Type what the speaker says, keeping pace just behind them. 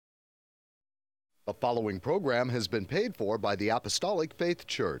The following program has been paid for by the Apostolic Faith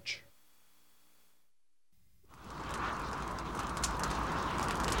Church.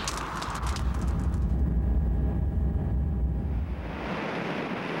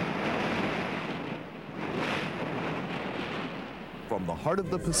 From the heart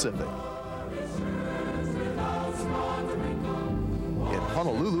of the Pacific, in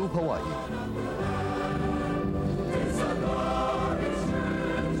Honolulu, Hawaii.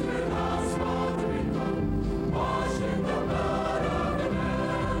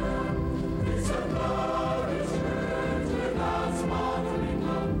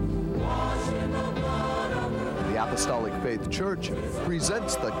 The Apostolic Faith Church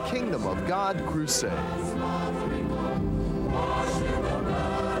presents the Kingdom of God Crusade.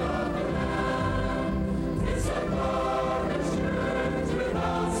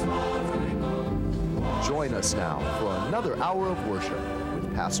 Join us now for another hour of worship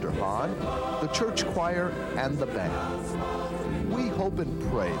with Pastor Hahn, the church choir, and the band. We hope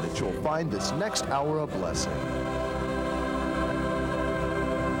and pray that you'll find this next hour a blessing.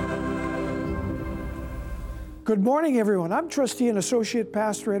 Good morning, everyone. I'm Trustee and Associate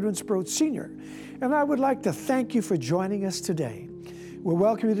Pastor Edwin Sproat Sr., and I would like to thank you for joining us today. We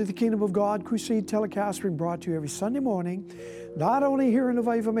welcome you to the Kingdom of God Crusade telecast being brought to you every Sunday morning, not only here in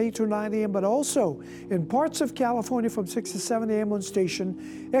Hawaii from 8 to 9 a.m., but also in parts of California from 6 to 7 a.m. on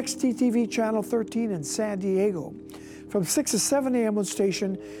station XTTV Channel 13 in San Diego. From 6 to 7 a.m. on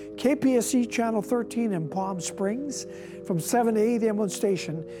station KPSC Channel 13 in Palm Springs. From 7 to 8 a.m. on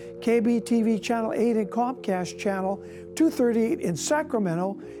station KBTV Channel 8 and Comcast Channel 238 in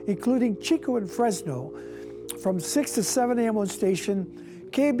Sacramento, including Chico and Fresno. From 6 to 7 a.m. on station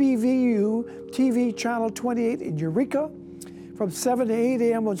KBVU TV Channel 28 in Eureka. From 7 to 8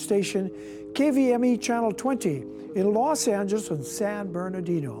 a.m. on station KVME Channel 20 in Los Angeles and San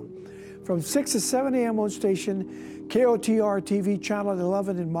Bernardino. From 6 to 7 a.m. on station KOTR TV Channel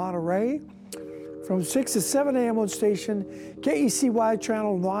 11 in Monterey. From 6 to 7 a.m. on station KECY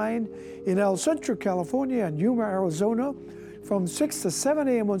Channel 9 in El Centro, California and Yuma, Arizona. From 6 to 7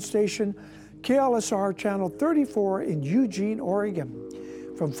 a.m. on station KLSR Channel 34 in Eugene, Oregon.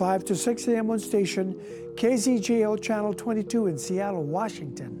 From 5 to 6 a.m. on station KZJL Channel 22 in Seattle,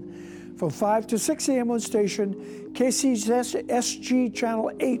 Washington. From 5 to 6 a.m. on station KCSG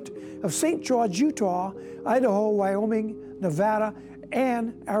Channel 8 of St. George, Utah, Idaho, Wyoming, Nevada,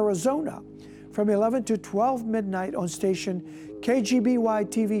 and Arizona. From 11 to 12 midnight on station KGBY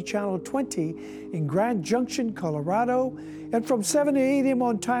TV Channel 20 in Grand Junction, Colorado, and from 7 to 8 a.m.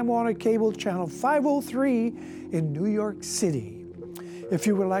 on Time Warner Cable Channel 503 in New York City. If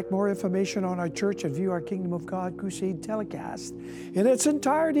you would like more information on our church and view our Kingdom of God Crusade telecast in its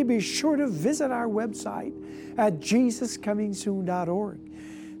entirety, be sure to visit our website at JesusComingSoon.org.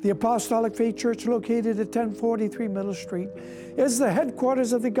 The Apostolic Faith Church, located at 1043 Middle Street, is the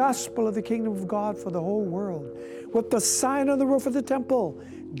headquarters of the gospel of the Kingdom of God for the whole world, with the sign on the roof of the temple,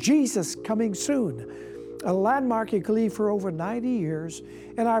 Jesus Coming Soon, a landmark you can leave for over 90 years,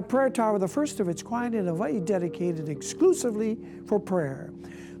 and our prayer tower, the first of its kind in Hawaii, dedicated exclusively for prayer.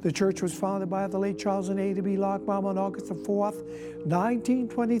 The church was founded by the late Charles and Ada B. Lockbaum on August the 4th,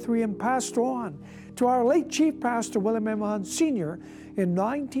 1923, and passed on to our late Chief Pastor William M. Hahn Sr. in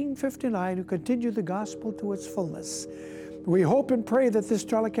 1959, who continued the gospel to its fullness. We hope and pray that this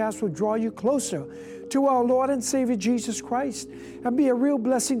telecast will draw you closer to our Lord and Savior Jesus Christ and be a real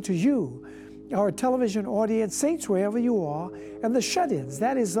blessing to you, our television audience, saints wherever you are, and the shut-ins,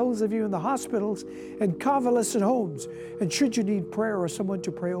 that is those of you in the hospitals and convalescent homes. And should you need prayer or someone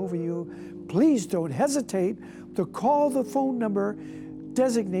to pray over you, please don't hesitate to call the phone number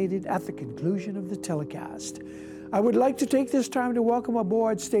designated at the conclusion of the telecast. I would like to take this time to welcome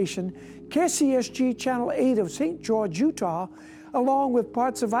aboard station KCSG Channel 8 of St. George, Utah, along with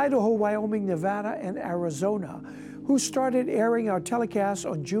parts of Idaho, Wyoming, Nevada, and Arizona, who started airing our telecast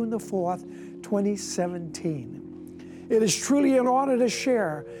on June the 4th, 2017. It is truly an honor to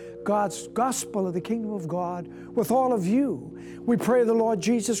share God's gospel of the Kingdom of God with all of you. We pray the Lord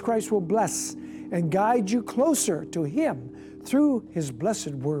Jesus Christ will bless and guide you closer to Him through His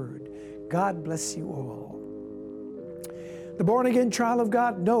blessed word. God bless you all. The born-again child of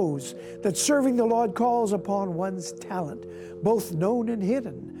God knows that serving the Lord calls upon one's talent, both known and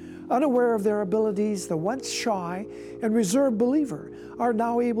hidden. Unaware of their abilities, the once shy and reserved believer are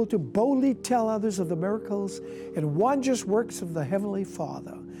now able to boldly tell others of the miracles and wondrous works of the Heavenly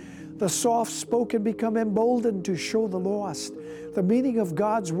Father. The soft-spoken become emboldened to show the lost the meaning of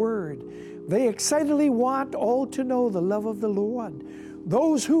God's Word. They excitedly want all to know the love of the Lord.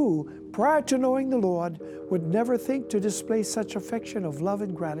 Those who, prior to knowing the Lord, would never think to display such affection of love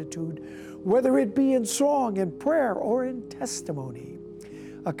and gratitude, whether it be in song, in prayer, or in testimony.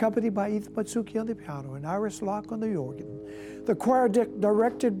 Accompanied by Ethan Matsuki on the piano and Iris Locke on the organ, the choir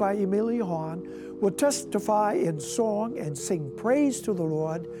directed by Emilia Hahn will testify in song and sing praise to the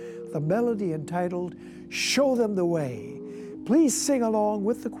Lord, the melody entitled, Show Them the Way. Please sing along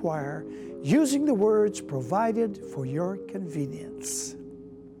with the choir using the words provided for your convenience.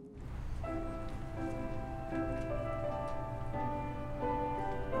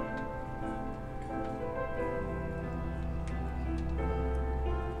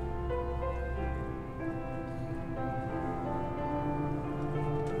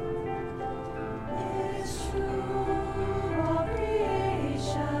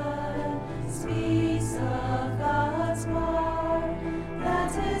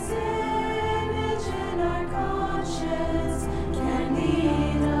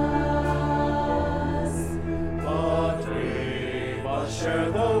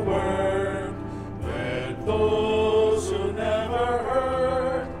 Share the word with those who never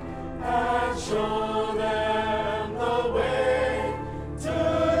heard, and show them the way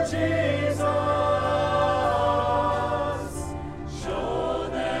to Jesus. Show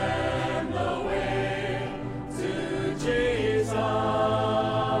them the way to Jesus.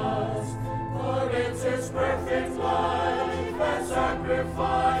 For it's His perfect life and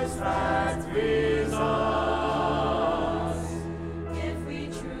sacrifice that frees us.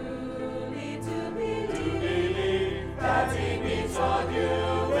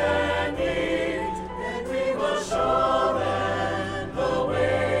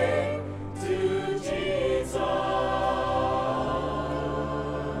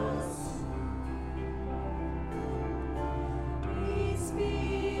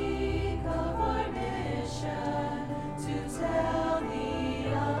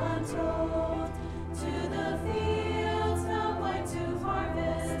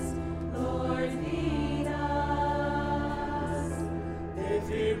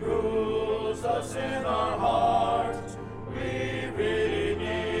 Us in our heart, we really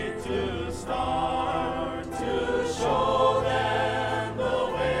need to start to show them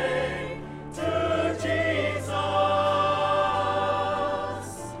the way to Jesus.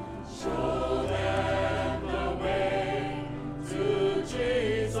 Show them the way to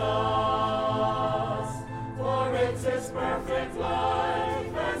Jesus. For it's His perfect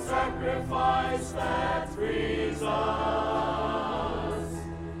life and sacrifice that frees us.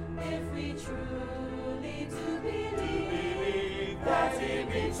 That He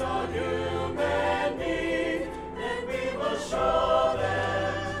meets all human need, then we will show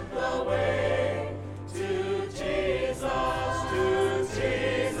them the way to Jesus,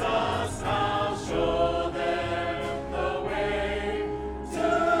 Now show them the way to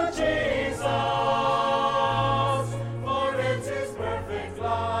Jesus, for it's His perfect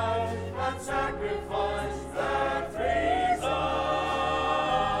life and sacrifice that frees us.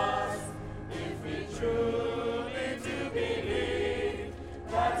 If we truly do believe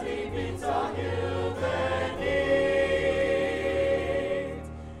that He meets all human need,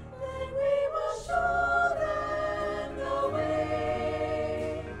 then we will show them the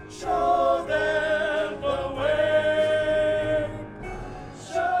way. Show them the way.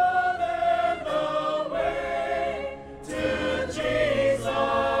 Show them the way to Jesus.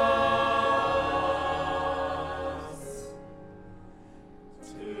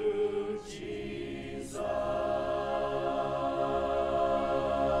 To Jesus.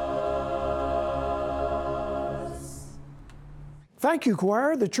 Thank you,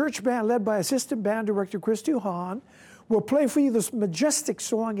 choir. The church band, led by Assistant Band Director Christy Hahn, will play for you this majestic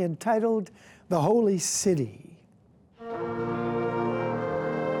song entitled The Holy City.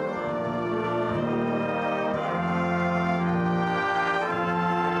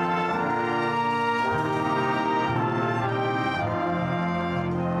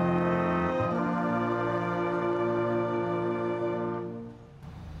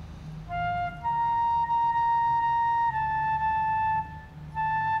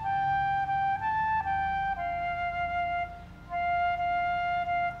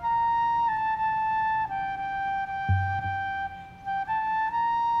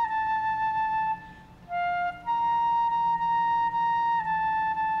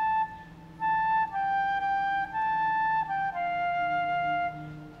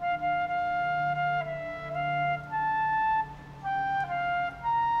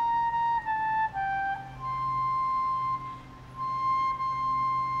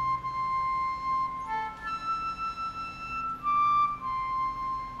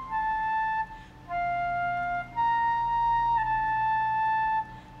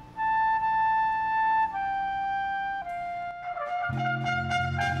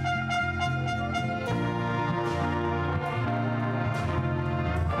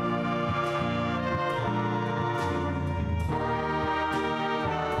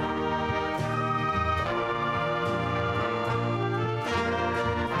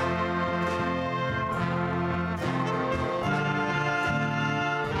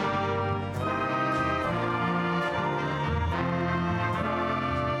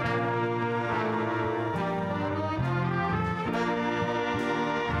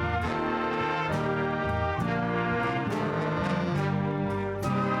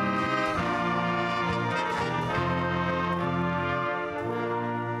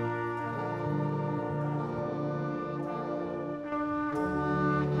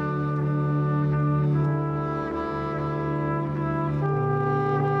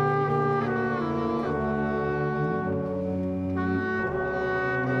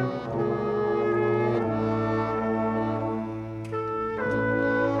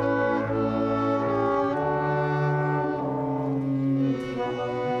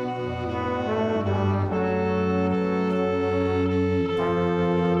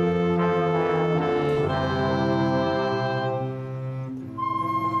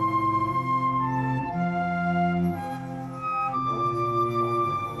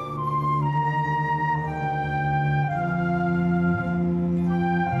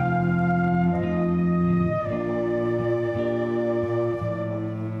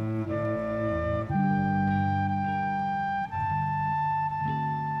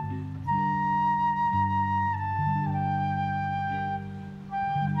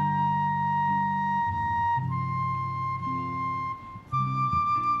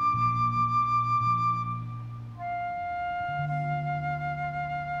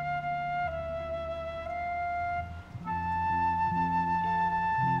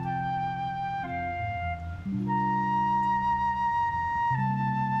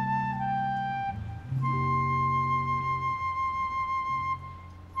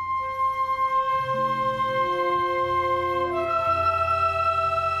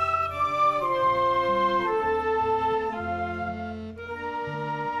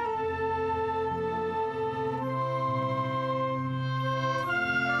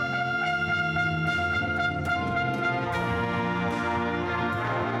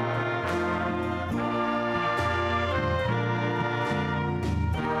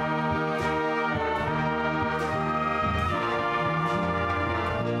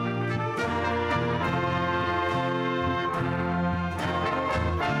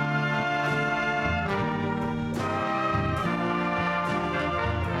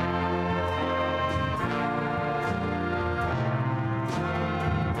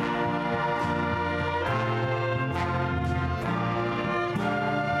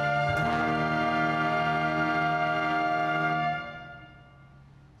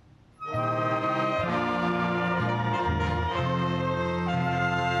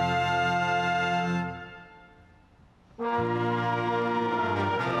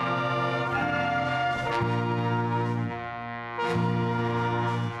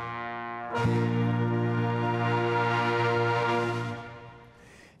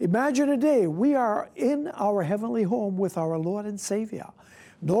 Imagine a day we are in our heavenly home with our Lord and Savior.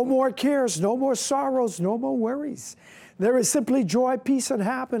 No more cares, no more sorrows, no more worries. There is simply joy, peace, and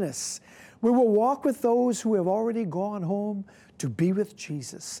happiness. We will walk with those who have already gone home to be with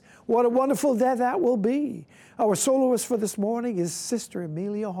Jesus. What a wonderful day that will be. Our soloist for this morning is Sister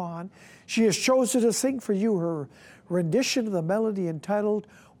Amelia Hahn. She has chosen to sing for you her rendition of the melody entitled,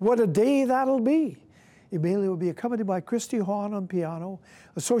 What a Day That'll Be. Amelia will be accompanied by Christy Hahn on piano,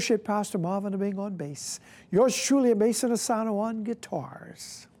 Associate Pastor Marvin Abing on bass, yours truly, Mason Asano on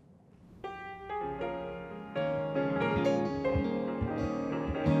guitars.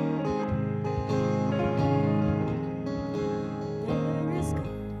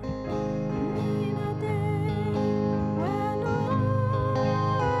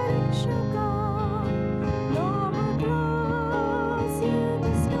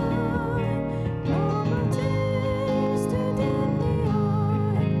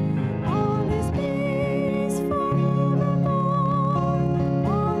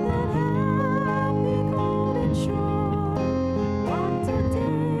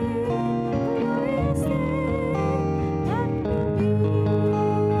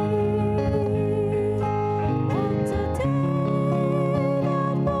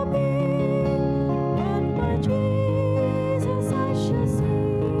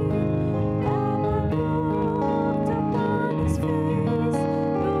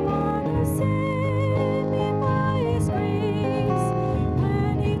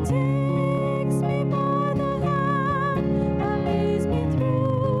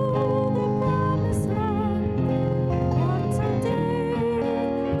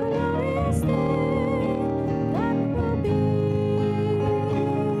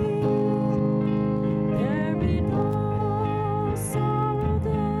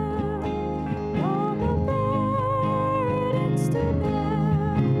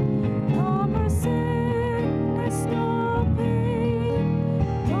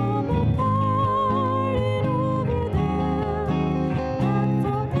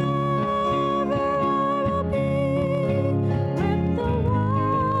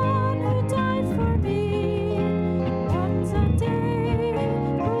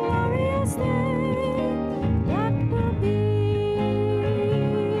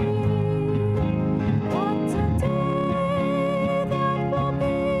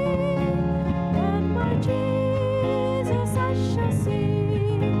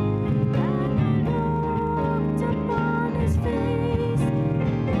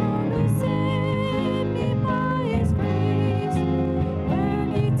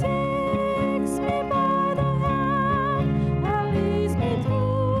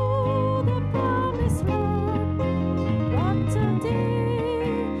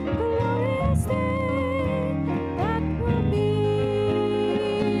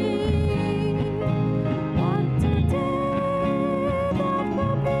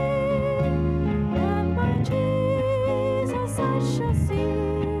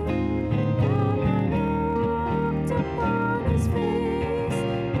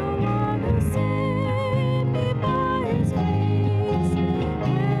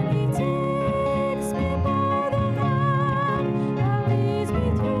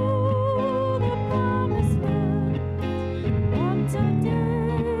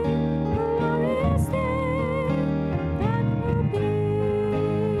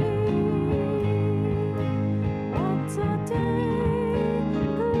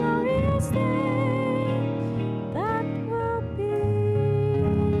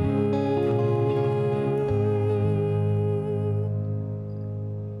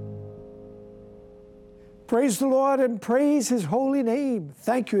 Praise the Lord and praise His holy name.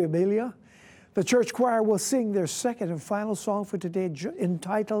 Thank you, Amelia. The church choir will sing their second and final song for today,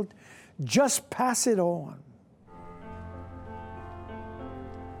 entitled, Just Pass It On.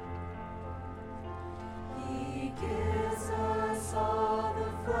 He gives us all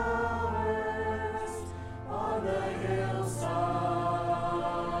the flowers on the hillside.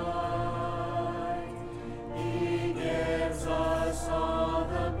 He gives us all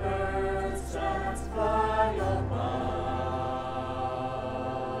the birds that fly above.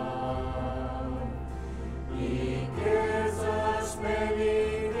 He gives us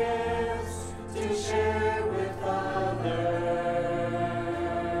many gifts to share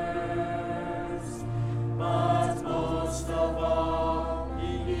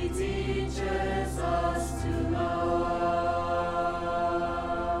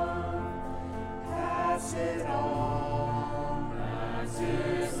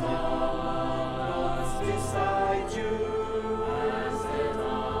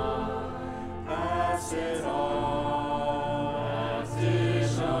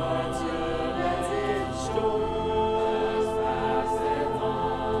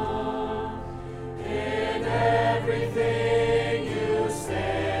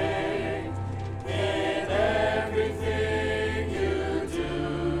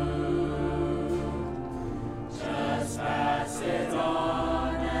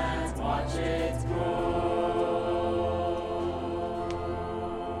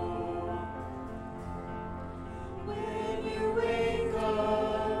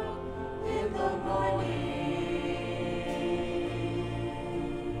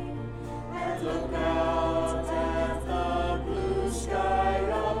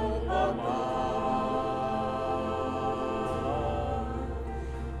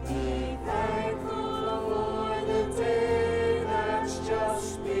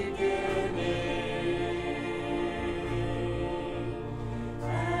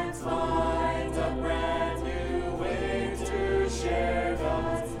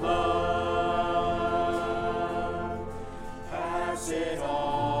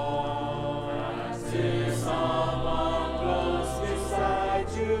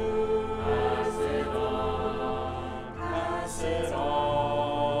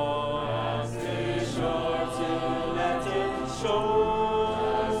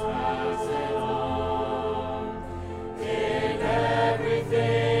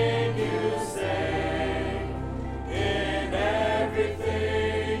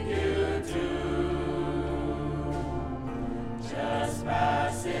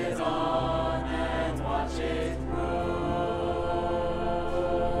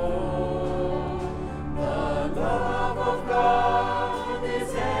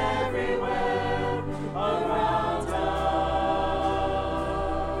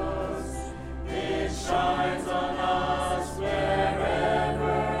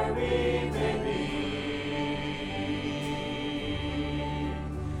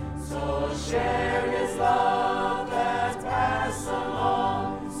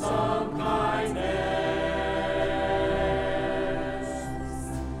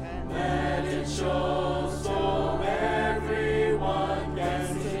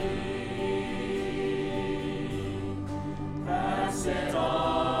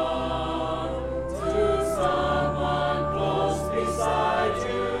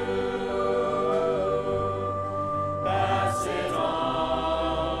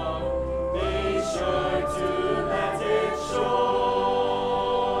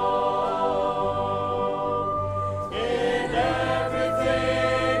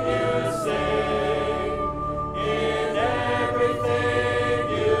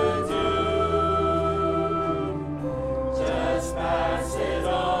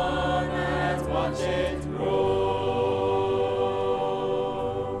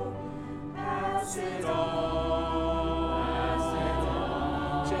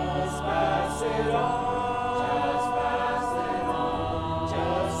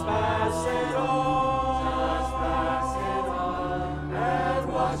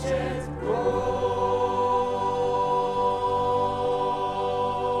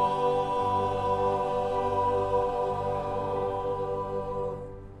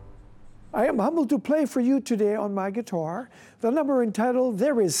am humbled to play for you today on my guitar the number entitled,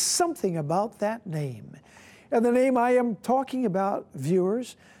 There Is Something About That Name. And the name I am talking about,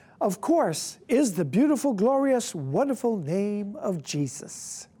 viewers, of course, is the beautiful, glorious, wonderful name of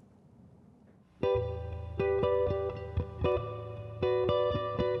Jesus.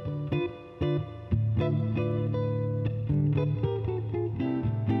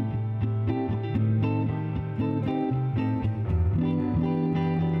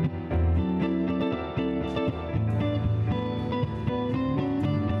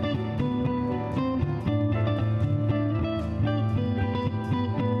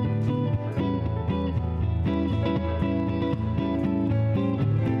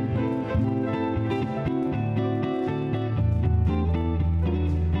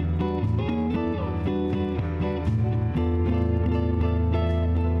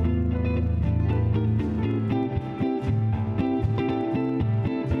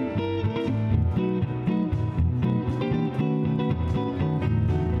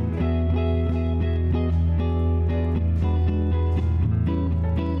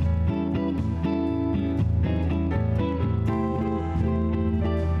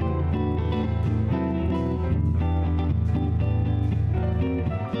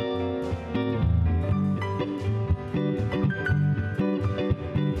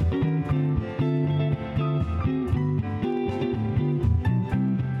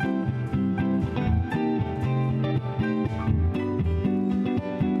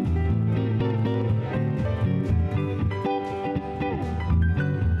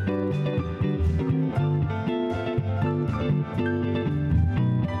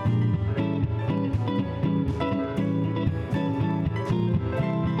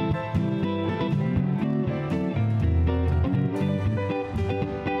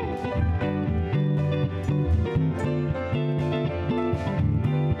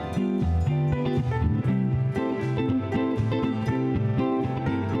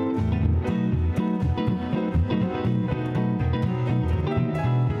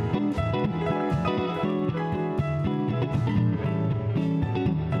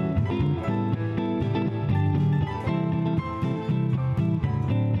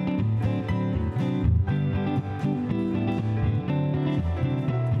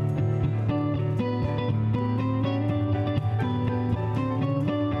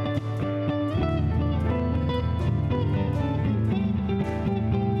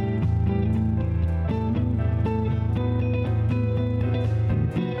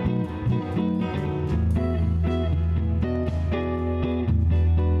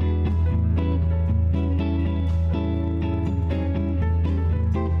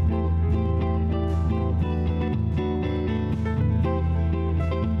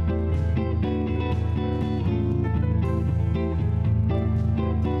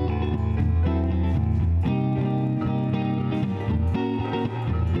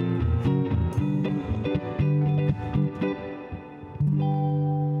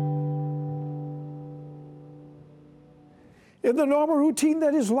 In the normal routine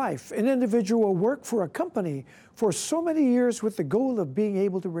that is life, an individual will work for a company for so many years with the goal of being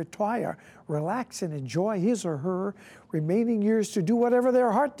able to retire, relax, and enjoy his or her remaining years to do whatever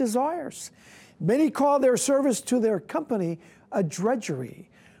their heart desires. Many call their service to their company a drudgery.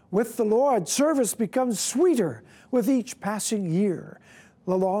 With the Lord, service becomes sweeter with each passing year.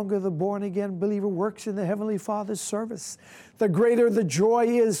 The longer the born-again believer works in the Heavenly Father's service, the greater the joy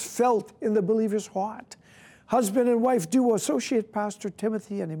is felt in the believer's heart. Husband and wife duo, Associate Pastor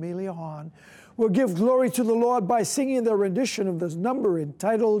Timothy and Amelia Hahn, will give glory to the Lord by singing their rendition of this number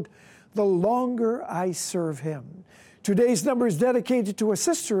entitled, The Longer I Serve Him. Today's number is dedicated to a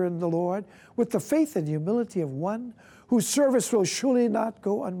sister in the Lord with the faith and humility of one whose service will surely not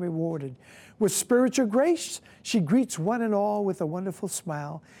go unrewarded. With spiritual grace, she greets one and all with a wonderful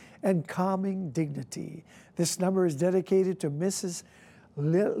smile and calming dignity. This number is dedicated to Mrs.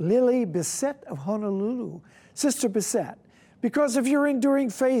 Lily Bissett of Honolulu. Sister Bissett, because of your enduring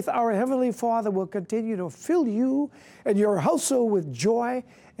faith, our Heavenly Father will continue to fill you and your household with joy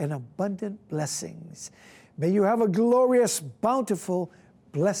and abundant blessings. May you have a glorious, bountiful,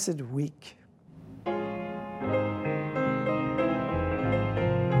 blessed week.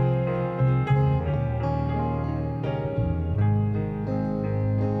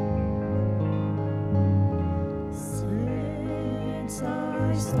 Since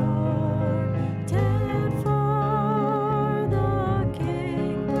I started for the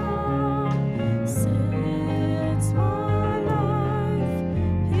kingdom, since my life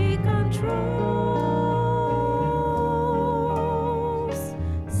He controls,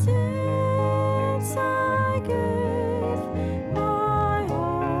 since I gave my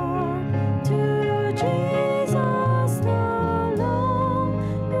heart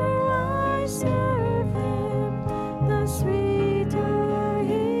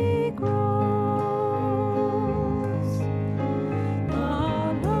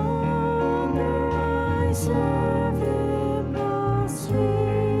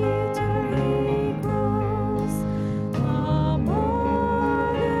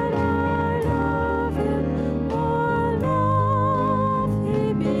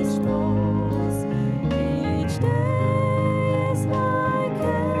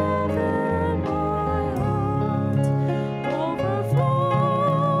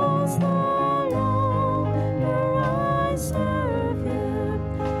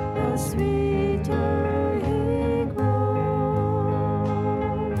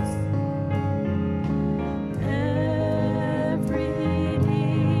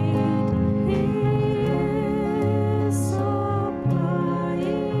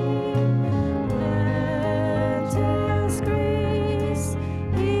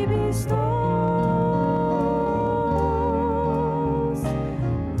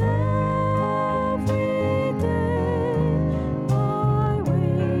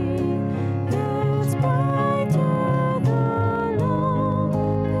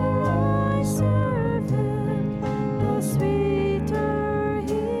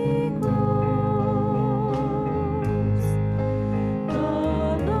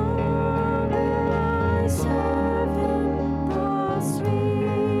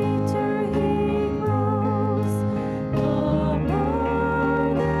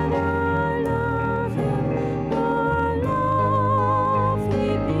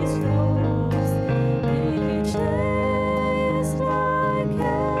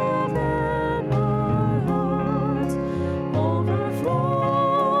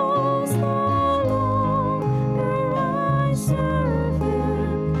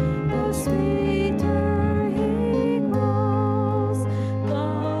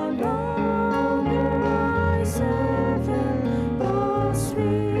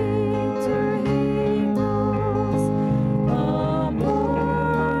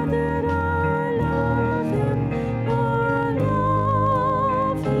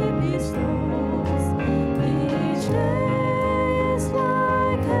bestows. Each day is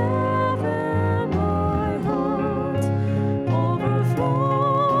like heaven, my heart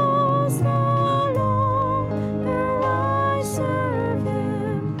overflows. The longer I serve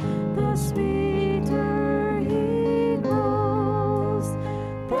Him, the sweeter He grows.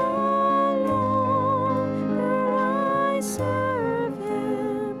 The longer I serve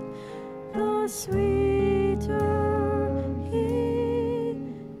Him, the sweeter He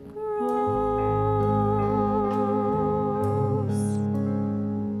grows.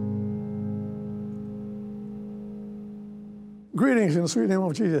 Greetings in the sweet name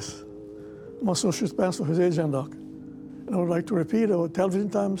of Jesus. I'm Associate Pastor Jose Jandok, and I would like to repeat our television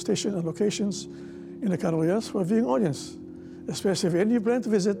time, station, and locations in the Carolinas for a viewing audience, especially if any plan to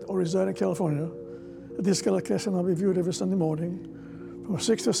visit or reside in California. This telecast will be viewed every Sunday morning from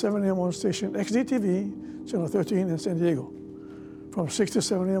 6 to 7 a.m. on station XDTV, Channel 13 in San Diego, from 6 to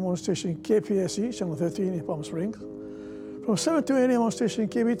 7 a.m. on station KPSE, Channel 13 in Palm Springs, from 7 to 8 a.m. on station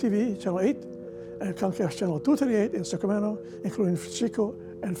KBTV, Channel 8, and Comcast Channel 238 in Sacramento, including Chico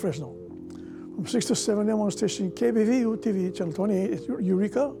and Fresno. From 6 to 7 a.m. on station KBVU TV, Channel 28 in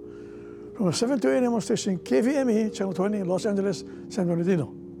Eureka. From 7 to 8 a.m. on station KVME, Channel 20 in Los Angeles, San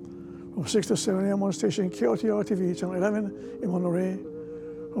Bernardino. From 6 to 7 a.m. on station KOTR TV, Channel 11 in Monterey.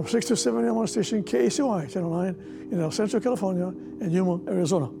 From 6 to 7 a.m. on station KACY, Channel 9 in El Centro, California, and Yuma,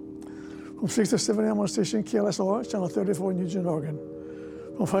 Arizona. From 6 to 7 a.m. on station KLSR, Channel 34 in Eugene, Oregon.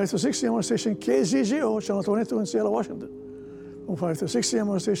 From 5 to 6 a.m. on station KZGO, Channel 22 in Seattle, Washington. From 5 to 6 a.m.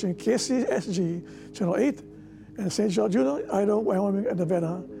 on station KCSG, Channel 8 in St. George, Idaho, Wyoming, and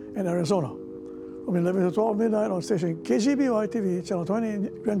Nevada, and Arizona. From 11 to 12 midnight on station KGBY TV, Channel 20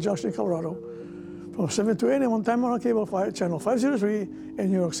 in Grand Junction, Colorado. From 7 to 8 a.m. on Time Warner Cable 5, Channel 503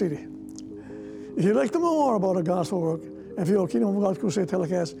 in New York City. If you'd like to know more about our gospel work and view our Kingdom of God Crusade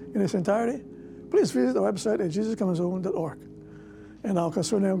telecast in its entirety, please visit our website at jesuscomingsoon.org. And now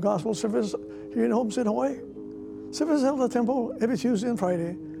concerning our gospel service here in Homestead, Hawaii. Service is held at the temple every Tuesday and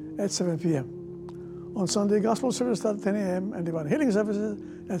Friday at 7 p.m. On Sunday, gospel service starts at 10 a.m. and divine healing services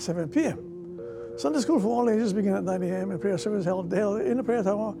at 7 p.m. Sunday school for all ages begin at 9 a.m. and prayer service held in the prayer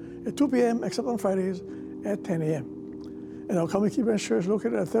tower at 2 p.m. except on Fridays at 10 a.m. And our Kamiki Branch Church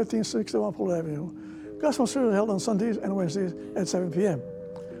located at 1361 Polo Avenue. Gospel service held on Sundays and Wednesdays at 7 p.m.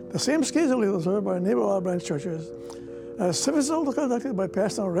 The same schedule is observed by neighborhood branch churches. Services are also conducted by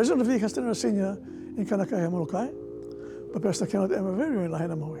Pastor Reginald V. Castanera Sr. in Kanakaia, Molokai, by Pastor Kenneth M. Averio in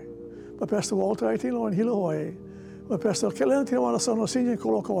Lahaina, Maui, by Pastor Walter Aitilo in Hilo, Hawaii, by Pastor Kellen Tijuana Sono Sr. in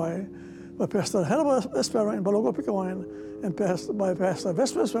Kolo, Kauai, by Pastor Hannibal Espera in Balogo, Picawan, and by Pastor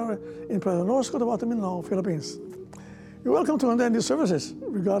Vesper Espera in Paranorth, Cotabato, Mindanao, Philippines. You're welcome to attend these services,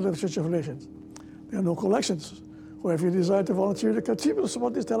 regardless of church affiliations. There are no collections, or if you desire to volunteer to continue to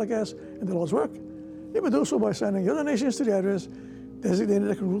support this telecast and the Lord's work, you may do so by sending your donations to the address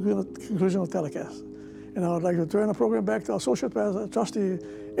designated at the conclusion of the telecast. And I would like to turn the program back to our Associate Pastor, Trustee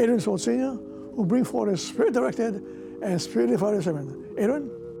Adrian Swartz Sr., who brings forth his Spirit-directed and Spirit-inspired sermon. Adrian?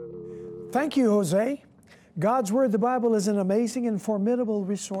 Thank you, Jose. God's Word, the Bible, is an amazing and formidable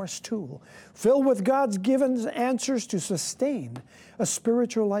resource tool, filled with God's given answers to sustain a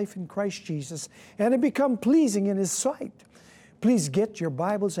spiritual life in Christ Jesus and to become pleasing in His sight. Please get your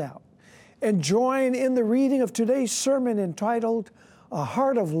Bibles out and join in the reading of today's sermon entitled, A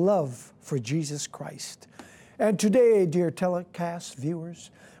Heart of Love for Jesus Christ. And today, dear telecast viewers,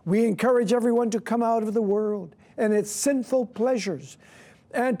 we encourage everyone to come out of the world and its sinful pleasures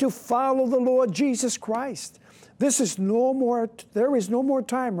and to follow the Lord Jesus Christ. There is no more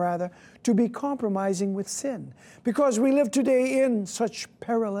time, to be compromising with sin, because we live today in such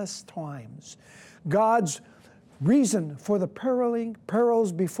perilous times. God's reason for the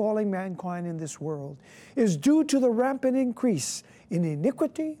perils befalling mankind in this world is due to the rampant increase in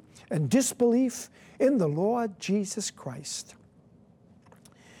iniquity and disbelief in the Lord Jesus Christ.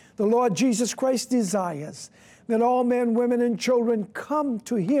 The Lord Jesus Christ desires that all men, women, and children come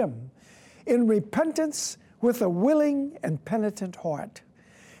to Him in repentance with a willing and penitent heart.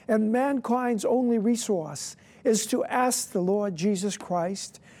 And mankind's only resource is to ask the Lord Jesus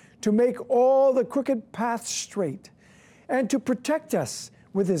Christ to make all the crooked paths straight and to protect us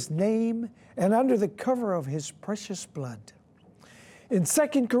with His name and under the cover of His precious blood. In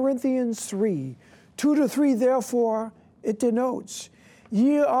 2 Corinthians 3, 2-3, therefore, it denotes,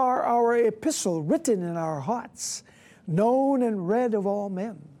 ye are our epistle written in our hearts, known and read of all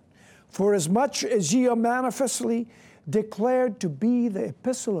men. For as much as ye are manifestly declared to be the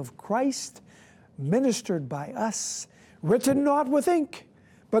epistle of Christ, ministered by us, written not with ink,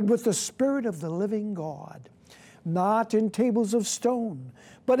 but with the Spirit of the living God, not in tables of stone,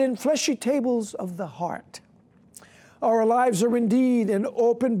 but in fleshy tables of the heart. Our lives are indeed an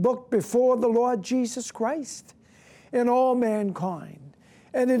open book before the Lord Jesus Christ and all mankind,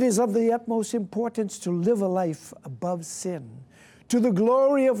 and it is of the utmost importance to live a life above sin, to the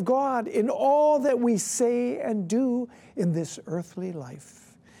glory of God in all that we say and do in this earthly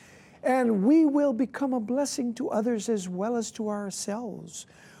life. And we will become a blessing to others as well as to ourselves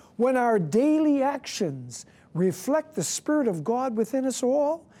when our daily actions reflect the Spirit of God within us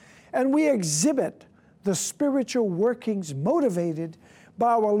all, and we exhibit the spiritual workings motivated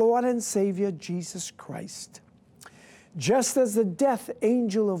by our Lord and Savior Jesus Christ. Just as the death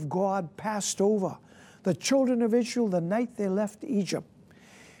angel of God passed over the children of Israel the night they left Egypt,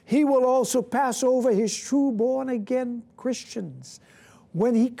 He will also pass over His true born-again Christians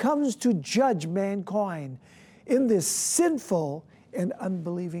when He comes to judge mankind in this sinful and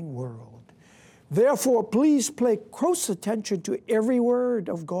unbelieving world. Therefore, please pay close attention to every word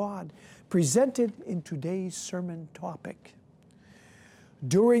of God presented in today's sermon topic.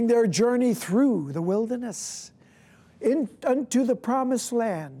 During their journey through the wilderness unto the promised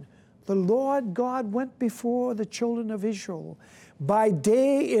land, the Lord God went before the children of Israel by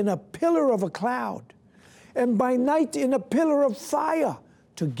day in a pillar of a cloud, and by night in a pillar of fire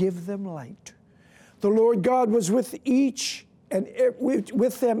to give them light. The Lord God was with them each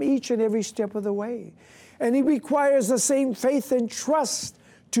and every step of the way. And He requires the same faith and trust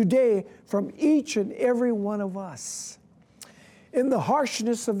today from each and every one of us. In the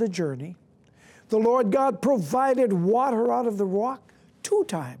harshness of the journey, the Lord God provided water out of the rock 2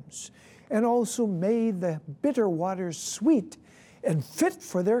 times, and also made the bitter waters sweet and fit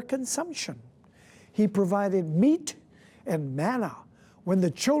for their consumption. He provided meat and manna when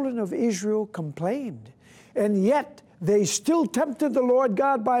the children of Israel complained, and yet they still tempted the Lord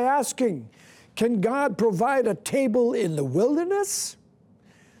God by asking, "Can God provide a table in the wilderness?"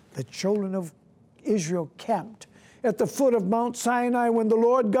 The children of Israel camped at the foot of Mount Sinai when the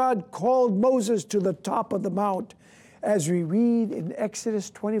Lord God called Moses to the top of the mount, as we read in Exodus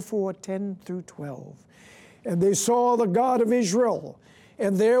 24:10 through 12. And they saw the God of Israel,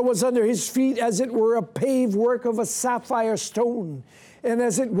 and there was under His feet as it were a paved work of a sapphire stone, and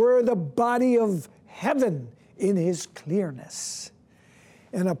as it were the body of heaven in His clearness.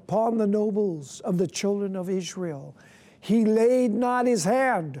 And upon the nobles of the children of Israel He laid not His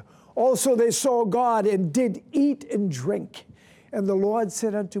hand. Also they saw God, and did eat and drink. And the Lord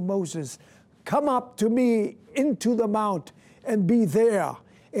said unto Moses, "Come up to me into the mount, and be there,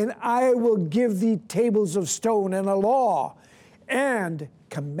 and I will give thee tables of stone, and a law, and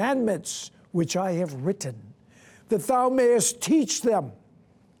commandments which I have written, that thou mayest teach them."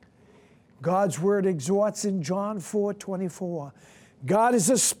 God's word exhorts in John 4:24, "God is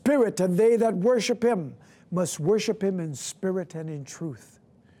a spirit, and they that worship Him must worship Him in spirit and in truth."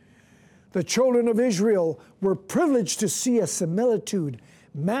 The children of Israel were privileged to see a similitude,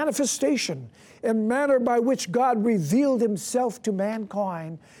 manifestation, and manner by which God revealed Himself to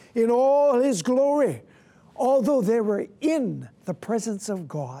mankind in all His glory. Although they were in the presence of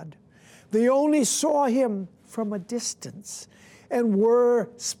God, they only saw Him from a distance, and were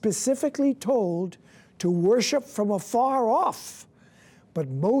specifically told to worship from afar off. But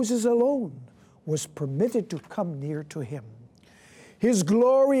Moses alone was permitted to come near to Him. His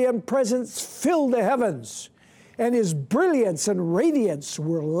glory and presence filled the heavens, and His brilliance and radiance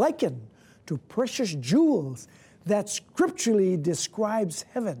were likened to precious jewels that scripturally describes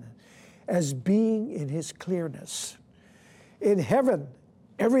heaven as being in His clearness. In heaven,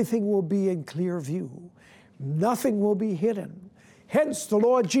 everything will be in clear view. Nothing will be hidden. Hence, the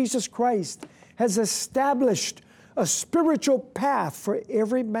Lord Jesus Christ has established a spiritual path for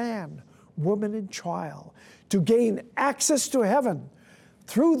every man, woman, and child to gain access to heaven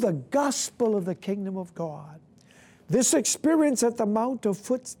through the gospel of the kingdom of God. This experience at the Mount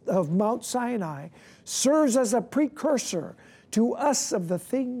of Mount Sinai serves as a precursor to us of the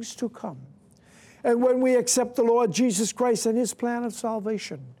things to come. And when we accept the Lord Jesus Christ and His plan of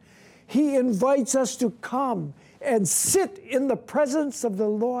salvation, He invites us to come and sit in the presence of the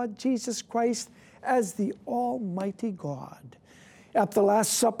Lord Jesus Christ as the Almighty God. At the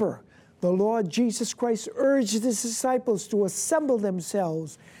Last Supper, the Lord Jesus Christ urged His disciples to assemble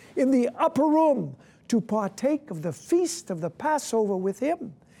themselves in the upper room to partake of the feast of the Passover with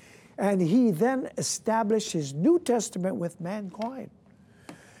Him. And He then established His New Testament with mankind.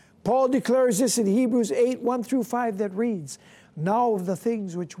 Paul declares this in Hebrews 8:1 through 5 that reads, "Now of the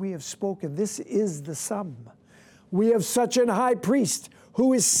things which we have spoken, this is the sum. We have such an high priest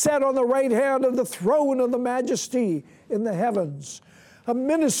who is set on the right hand of the throne of the majesty in the heavens, a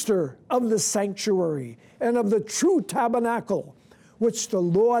minister of the sanctuary and of the true tabernacle, which the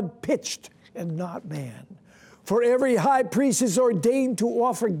Lord pitched and not man. For every high priest is ordained to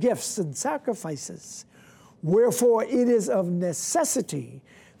offer gifts and sacrifices. Wherefore it is of necessity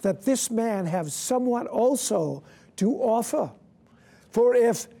that this man have somewhat also to offer. For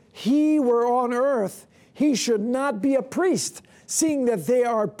if he were on earth, he should not be a priest, seeing that they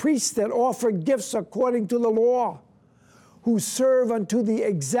are priests that offer gifts according to the law, who serve unto the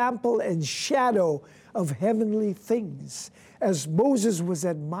example and shadow of heavenly things, as Moses was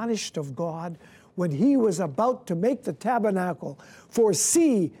admonished of God when he was about to make the tabernacle. For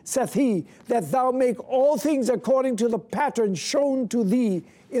see, saith he, that thou make all things according to the pattern shown to thee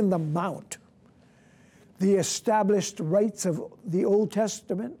in the mount. The established rites of the Old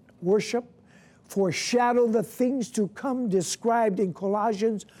Testament worship foreshadow the things to come described in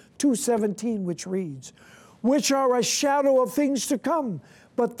Colossians 2:17, which reads, which are a shadow of things to come,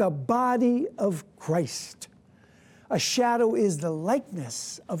 but the body of Christ. A shadow is the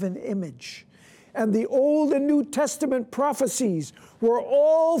likeness of an image. And the Old and New Testament prophecies were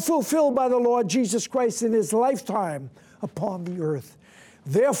all fulfilled by the Lord Jesus Christ in his lifetime upon the earth.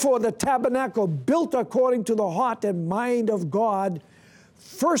 Therefore, the tabernacle, built according to the heart and mind of God,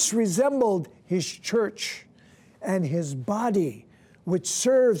 first resembled his church and his body, which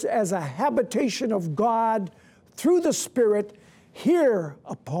serves as a habitation of God through the Spirit here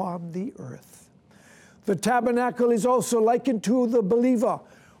upon the earth. The tabernacle is also likened to the believer,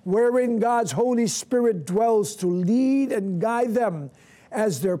 wherein God's Holy Spirit dwells to lead and guide them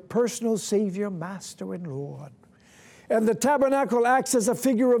as their personal Savior, Master, and Lord. And the tabernacle acts as a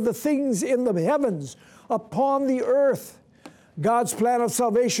figure of the things in the heavens upon the earth. God's plan of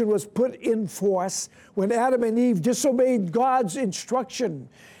salvation was put in force when Adam and Eve disobeyed God's instruction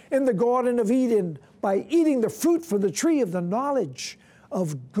in the Garden of Eden by eating the fruit from the tree of the knowledge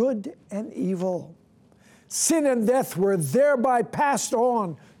of good and evil. Sin and death were thereby passed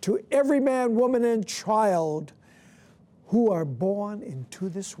on to every man, woman, and child who are born into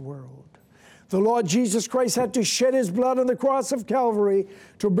this world. The Lord Jesus Christ had to shed his blood on the cross of Calvary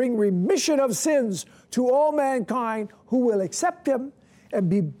to bring remission of sins to all mankind who will accept him and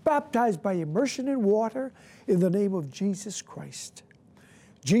be baptized by immersion in water in the name of Jesus Christ.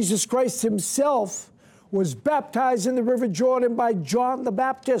 Jesus Christ himself was baptized in the River Jordan by John the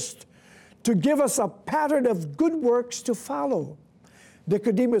Baptist to give us a pattern of good works to follow.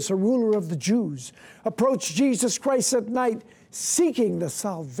 Nicodemus, a ruler of the Jews, approached Jesus Christ at night, seeking the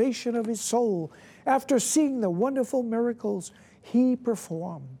salvation of his soul after seeing the wonderful miracles he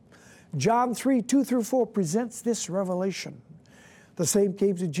performed. John 3:2-4 presents this revelation. The same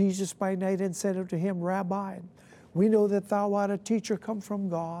came to Jesus by night and said unto him, Rabbi, we know that thou art a teacher come from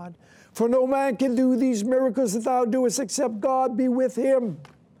God, for no man can do these miracles that thou doest except God be with him.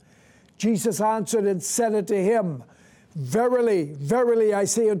 Jesus answered and said unto him, Verily, verily, I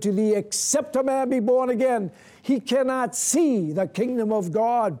say unto thee, except a man be born again, he cannot see the kingdom of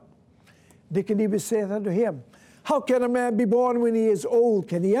God. Nicodemus saith unto him, How can a man be born when he is old?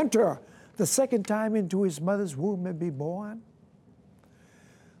 Can he enter the second time into his mother's womb and be born?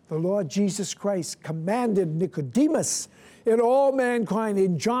 The Lord Jesus Christ commanded Nicodemus and all mankind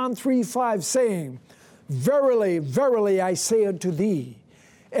in John 3:5, saying, Verily, verily, I say unto thee,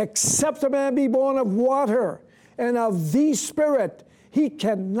 except a man be born of water and of the Spirit, he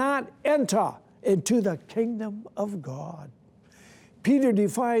cannot enter into the kingdom of God. Peter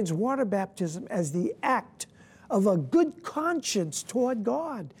defines water baptism as the act of a good conscience toward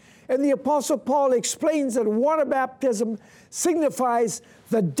God. And the Apostle Paul explains that water baptism signifies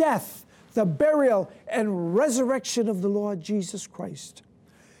the death, the burial, and resurrection of the Lord Jesus Christ.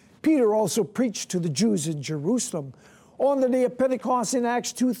 Peter also preached to the Jews in Jerusalem on the day of Pentecost in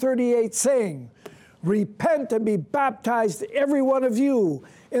Acts 2:38, saying, Repent and be baptized, every one of you,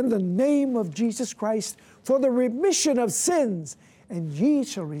 in the name of Jesus Christ, for the remission of sins, and ye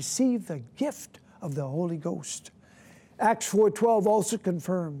shall receive the gift of the Holy Ghost. Acts 4:12 also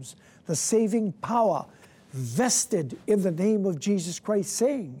confirms the saving power vested in the name of Jesus Christ,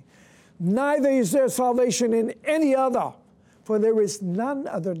 saying, Neither is there salvation in any other, for there is none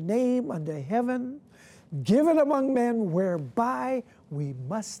other name under heaven given among men whereby we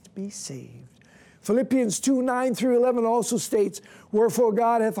must be saved. Philippians 2:9-11 also states, Wherefore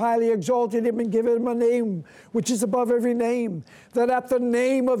God hath highly exalted him and given him a name which is above every name, that at the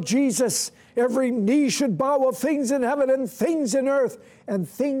name of Jesus every knee should bow of things in heaven and things in earth and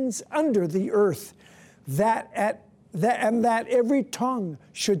things under the earth, and that every tongue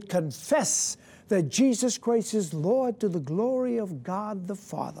should confess that Jesus Christ is Lord, to the glory of God the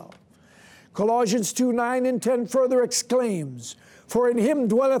Father. Colossians 2, 9 and 10 further exclaims, "For in him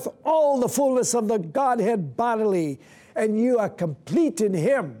dwelleth all the fullness of the Godhead bodily, and you are complete in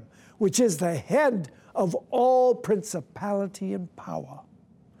him, which is the head of all principality and power."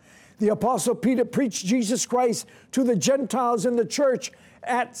 The Apostle Peter preached Jesus Christ to the Gentiles in the church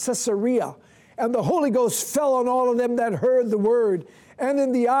at Caesarea, and the Holy Ghost fell on all of them that heard the word. And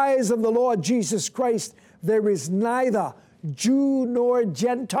in the eyes of the Lord Jesus Christ, there is neither Jew nor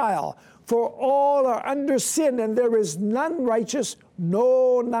Gentile, for all are under sin, and there is none righteous,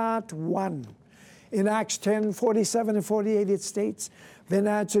 no, not one. In Acts 10, 47 and 48, it states, "Then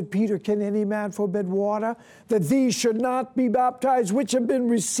answered Peter, Can any man forbid water, that these should not be baptized, which have been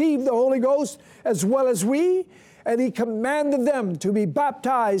received the Holy Ghost, as well as we? And he commanded them to be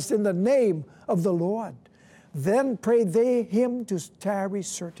baptized in the name of the Lord. Then prayed they him to tarry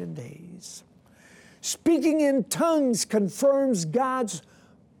certain days." Speaking in tongues confirms God's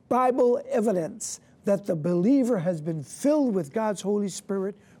Bible evidence that the believer has been filled with God's Holy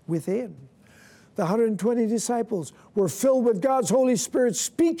Spirit within. The 120 disciples were filled with God's Holy Spirit,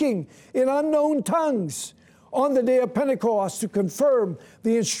 speaking in unknown tongues on the day of Pentecost to confirm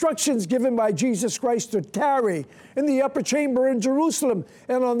the instructions given by Jesus Christ to tarry in the upper chamber in Jerusalem.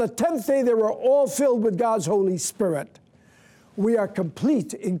 And on the 10th day, they were all filled with God's Holy Spirit. We are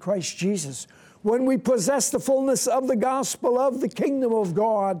complete in Christ Jesus when we possess the fullness of the gospel of the kingdom of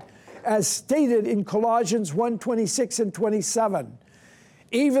God, as stated in Colossians 1:26 and 27.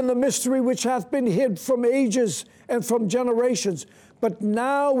 "Even the mystery which hath been hid from ages and from generations, but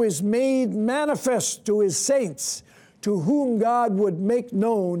now is made manifest to his saints, to whom God would make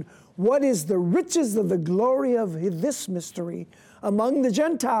known what is the riches of the glory of this mystery among the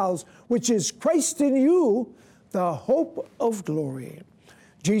Gentiles, which is Christ in you, the hope of glory."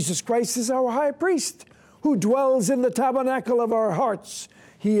 Jesus Christ is our high priest who dwells in the tabernacle of our hearts.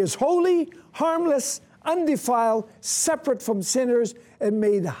 He is holy, harmless, undefiled, separate from sinners, and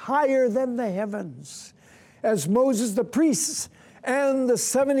made higher than the heavens. As Moses the priest and the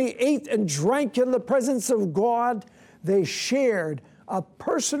 70 ate and drank in the presence of God, they shared a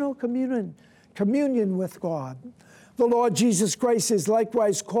personal communion with God. The Lord Jesus Christ is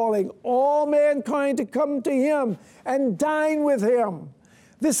likewise calling all mankind to come to him and dine with him.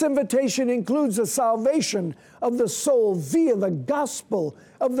 This invitation includes the salvation of the soul via the gospel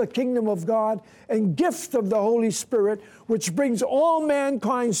of the kingdom of God and gift of the Holy Spirit, which brings all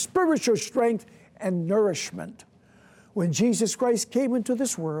mankind spiritual strength and nourishment. When Jesus Christ came into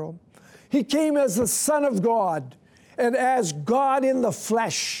this world, he came as the Son of God and as God in the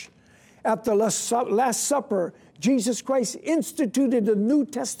flesh. At the Last Supper, Jesus Christ instituted a New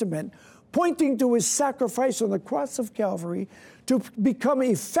Testament, pointing to his sacrifice on the cross of Calvary to become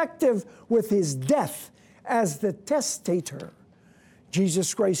effective with his death as the testator.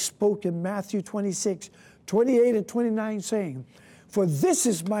 Jesus Christ spoke in Matthew 26, 28 and 29, saying, "For this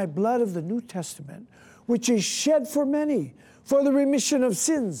is my blood of the New Testament, which is shed for many for the remission of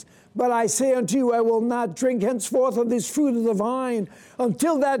sins. But I say unto you, I will not drink henceforth of this fruit of the vine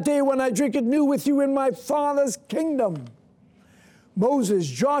until that day when I drink it new with you in my Father's kingdom." Moses,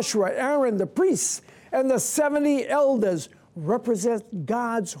 Joshua, Aaron, the priests, and the 70 elders represent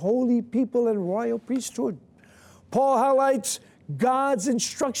God's holy people and royal priesthood. Paul highlights God's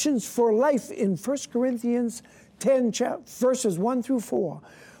instructions for life in 1 Corinthians 10, verses 1 through 4.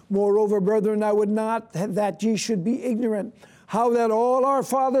 "Moreover, brethren, I would not that ye should be ignorant, how that all our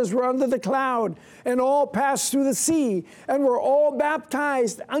fathers were under the cloud, and all passed through the sea, and were all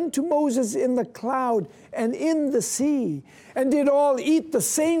baptized unto Moses in the cloud and in the sea, and did all eat the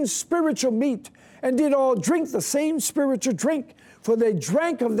same spiritual meat, and did all drink the same spiritual drink, for they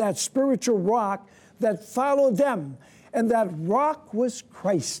drank of that spiritual rock that followed them, and that rock was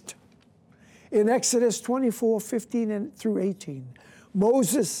Christ." In Exodus 24, 15 through 18,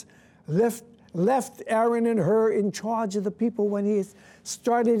 Moses left Aaron and Hur in charge of the people when he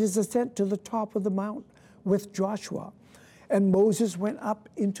started his ascent to the top of the mount with Joshua. And Moses went up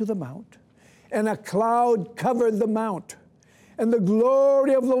into the mount, and a cloud covered the mount. And the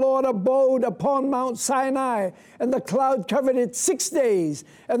glory of the Lord abode upon Mount Sinai, and the cloud covered it 6 days.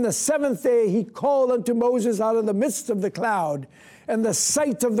 And the 7th day he called unto Moses out of the midst of the cloud. And the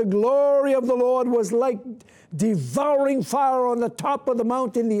sight of the glory of the Lord was like devouring fire on the top of the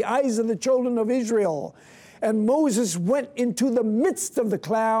mount in the eyes of the children of Israel. And Moses went into the midst of the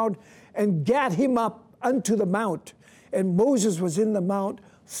cloud and gat him up unto the mount. And Moses was in the mount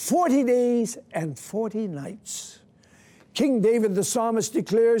 40 days and 40 nights. King David the psalmist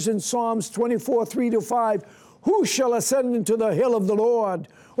declares in Psalms 24, 3-5, "Who shall ascend into the hill of the Lord?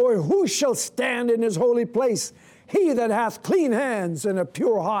 Or who shall stand in his holy place? He that hath clean hands and a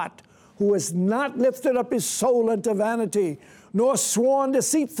pure heart, who has not lifted up his soul unto vanity, nor sworn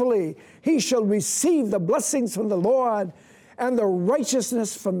deceitfully, he shall receive the blessings from the Lord and the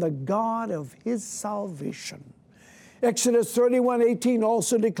righteousness from the God of his salvation. Exodus 31:18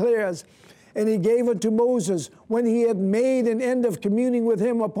 also declares, and he gave unto Moses, when he had made an end of communing with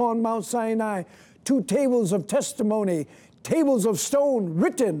him upon Mount Sinai, 2 tables of testimony, tables of stone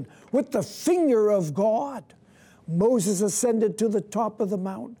written with the finger of God. Moses ascended to the top of the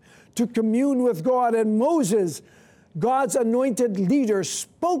mount to commune with God, and Moses, God's anointed leader,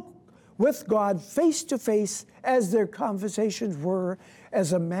 spoke with God face to face as their conversations were,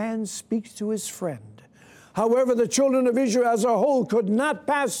 as a man speaks to his friend. However, the children of Israel as a whole could not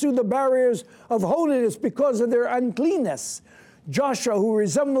pass through the barriers of holiness because of their uncleanness. Joshua, who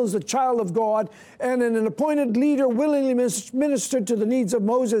resembles a child of God and an appointed leader, willingly ministered to the needs of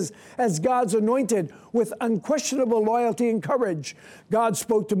Moses as God's anointed with unquestionable loyalty and courage. God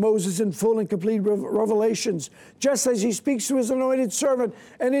spoke to Moses in full and complete revelations, just as he speaks to his anointed servant,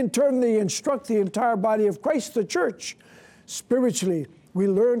 and in turn they instruct the entire body of Christ, the church. Spiritually, we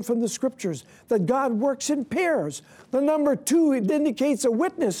learn from the scriptures that God works in pairs. The number 2, it indicates a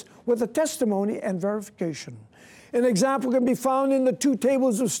witness with a testimony and verification. An example can be found in the 2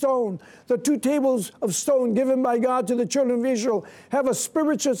 tables of stone. The 2 tables of stone given by God to the children of Israel have a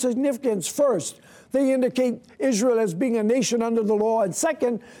spiritual significance. First, they indicate Israel as being a nation under the law. And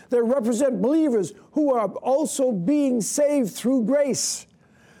second, they represent believers who are also being saved through grace.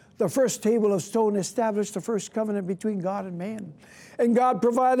 The first table of stone established the first covenant between God and man. And God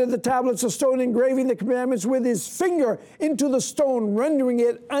provided the tablets of stone, engraving the commandments with his finger into the stone, rendering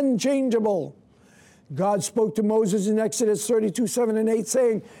it unchangeable. God spoke to Moses in Exodus 32:7-8,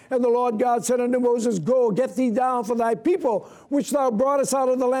 saying, and the Lord God said unto Moses, go, get thee down, for thy people, which thou broughtest out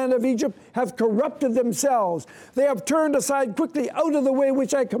of the land of Egypt, have corrupted themselves. They have turned aside quickly out of the way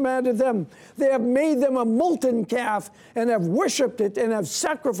which I commanded them. They have made them a molten calf, and have worshipped it, and have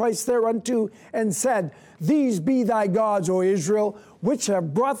sacrificed thereunto, and said, these be thy gods, O Israel, which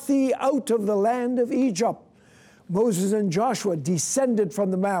have brought thee out of the land of Egypt. Moses and Joshua descended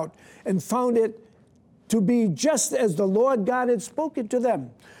from the mount and found it to be just as the Lord God had spoken to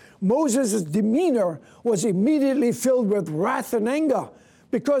them. Moses' demeanor was immediately filled with wrath and anger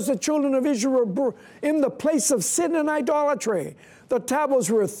because the children of Israel were in the place of sin and idolatry. The tablets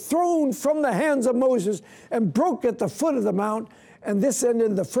were thrown from the hands of Moses and broke at the foot of the mount, and this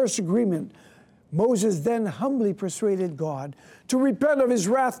ended the first agreement. Moses then humbly persuaded God to repent of his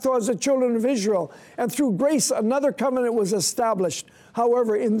wrath towards the children of Israel, and through grace another covenant was established.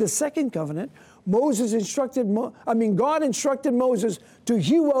 However, in the second covenant, God instructed Moses to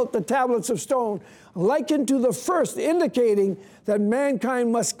hew out the tablets of stone, likened to the first, indicating that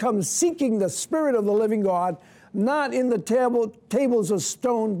mankind must come seeking the Spirit of the living God, not in the tables of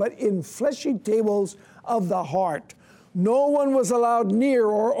stone, but in fleshy tables of the heart. No one was allowed near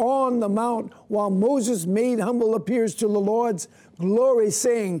or on the mount while Moses made humble appeals to the Lord's glory,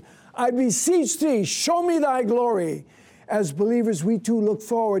 saying, I beseech thee, show me thy glory. As believers, we too look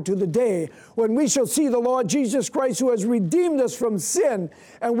forward to the day when we shall see the Lord Jesus Christ, who has redeemed us from sin,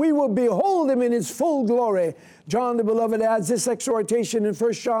 and we will behold him in his full glory. John the Beloved adds this exhortation in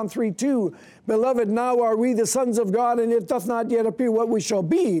 1 John 3:2. Beloved, now are we the sons of God, and it doth not yet appear what we shall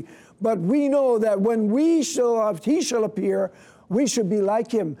be. But we know that when he shall appear, we shall be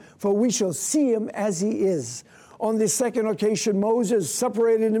like him, for we shall see him as he is. On this second occasion, Moses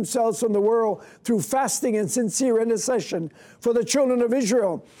separated himself from the world through fasting and sincere intercession for the children of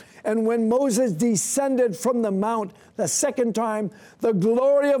Israel. And when Moses descended from the mount the second time, the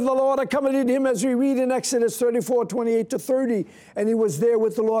glory of the Lord accompanied him, as we read in Exodus 34:28-30. And he was there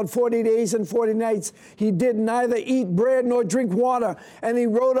with the Lord 40 days and 40 nights. He did neither eat bread nor drink water. And he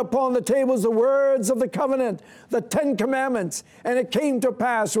wrote upon the tables the words of the covenant, the 10 commandments. And it came to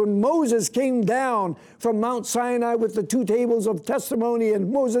pass when Moses came down from Mount Sinai with the 2 tables of testimony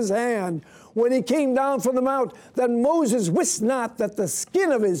in Moses' hand, when he came down from the mount, that Moses wist not that the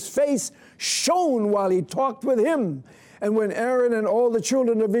skin of his face shone while he talked with him. And when Aaron and all the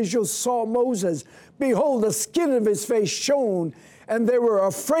children of Israel saw Moses, behold, the skin of his face shone, and they were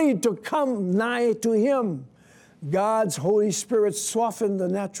afraid to come nigh to him. God's Holy Spirit softened the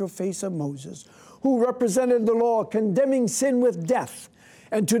natural face of Moses, who represented the law, condemning sin with death.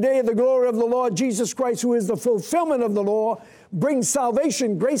 And today the glory of the Lord Jesus Christ, who is the fulfillment of the law, brings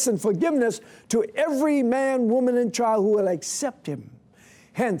salvation, grace, and forgiveness to every man, woman, and child who will accept him.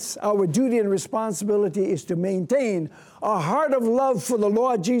 Hence, our duty and responsibility is to maintain a heart of love for the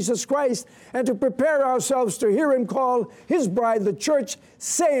Lord Jesus Christ and to prepare ourselves to hear him call his bride, the church,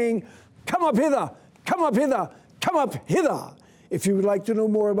 saying, come up hither, come up hither, come up hither. If you would like to know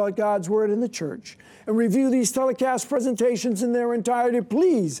more about God's Word in the church and review these telecast presentations in their entirety,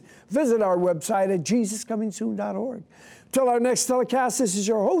 please visit our website at jesuscomingsoon.org. Till our next telecast, this is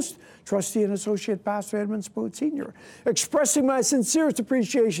your host, Trustee and Associate Pastor Edwin Sproat Sr., expressing my sincerest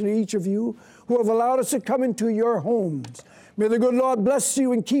appreciation to each of you who have allowed us to come into your homes. May the good Lord bless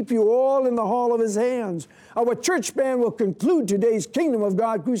you and keep you all in the hall of His hands. Our church band will conclude today's Kingdom of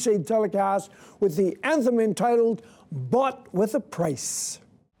God Crusade telecast with the anthem entitled, Bought with a Price.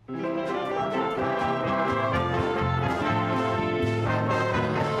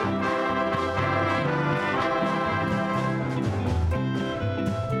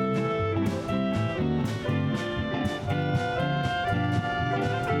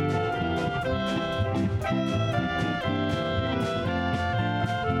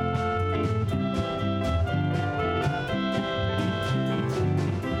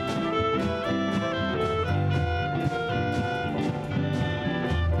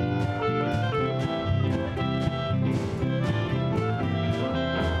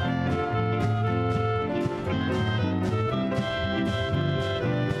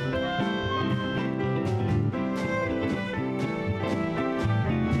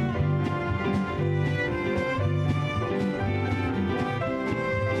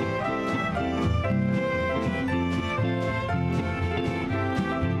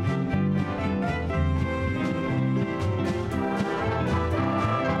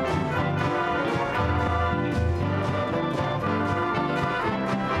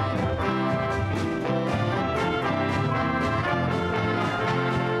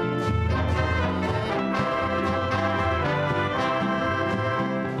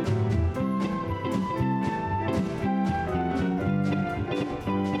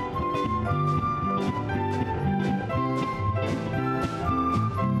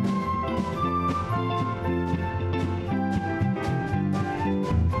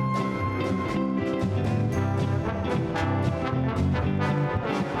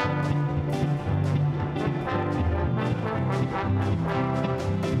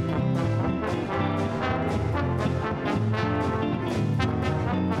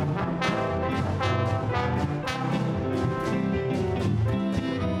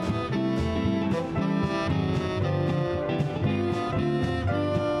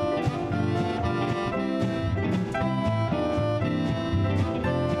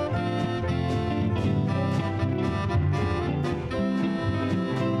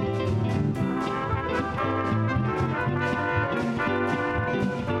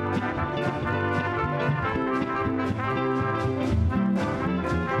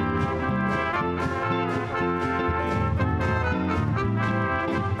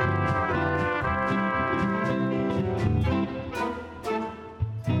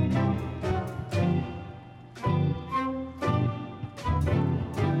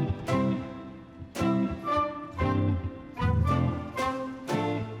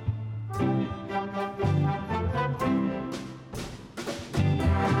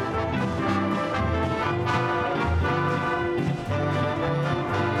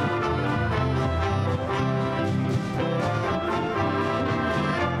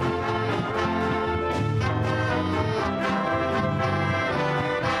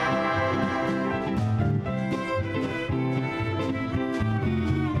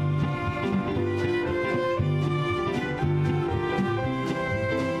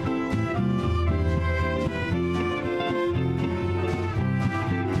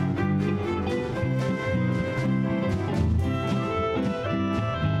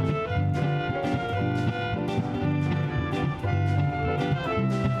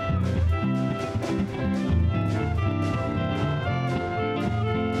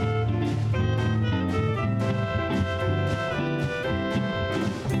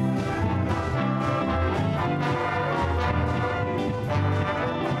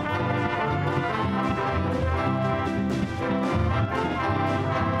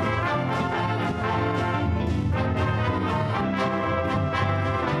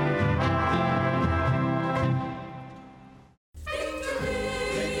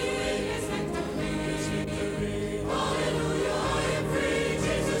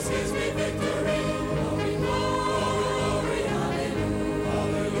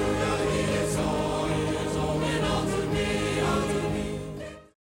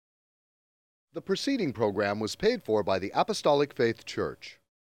 The preceding program was paid for by the Apostolic Faith Church.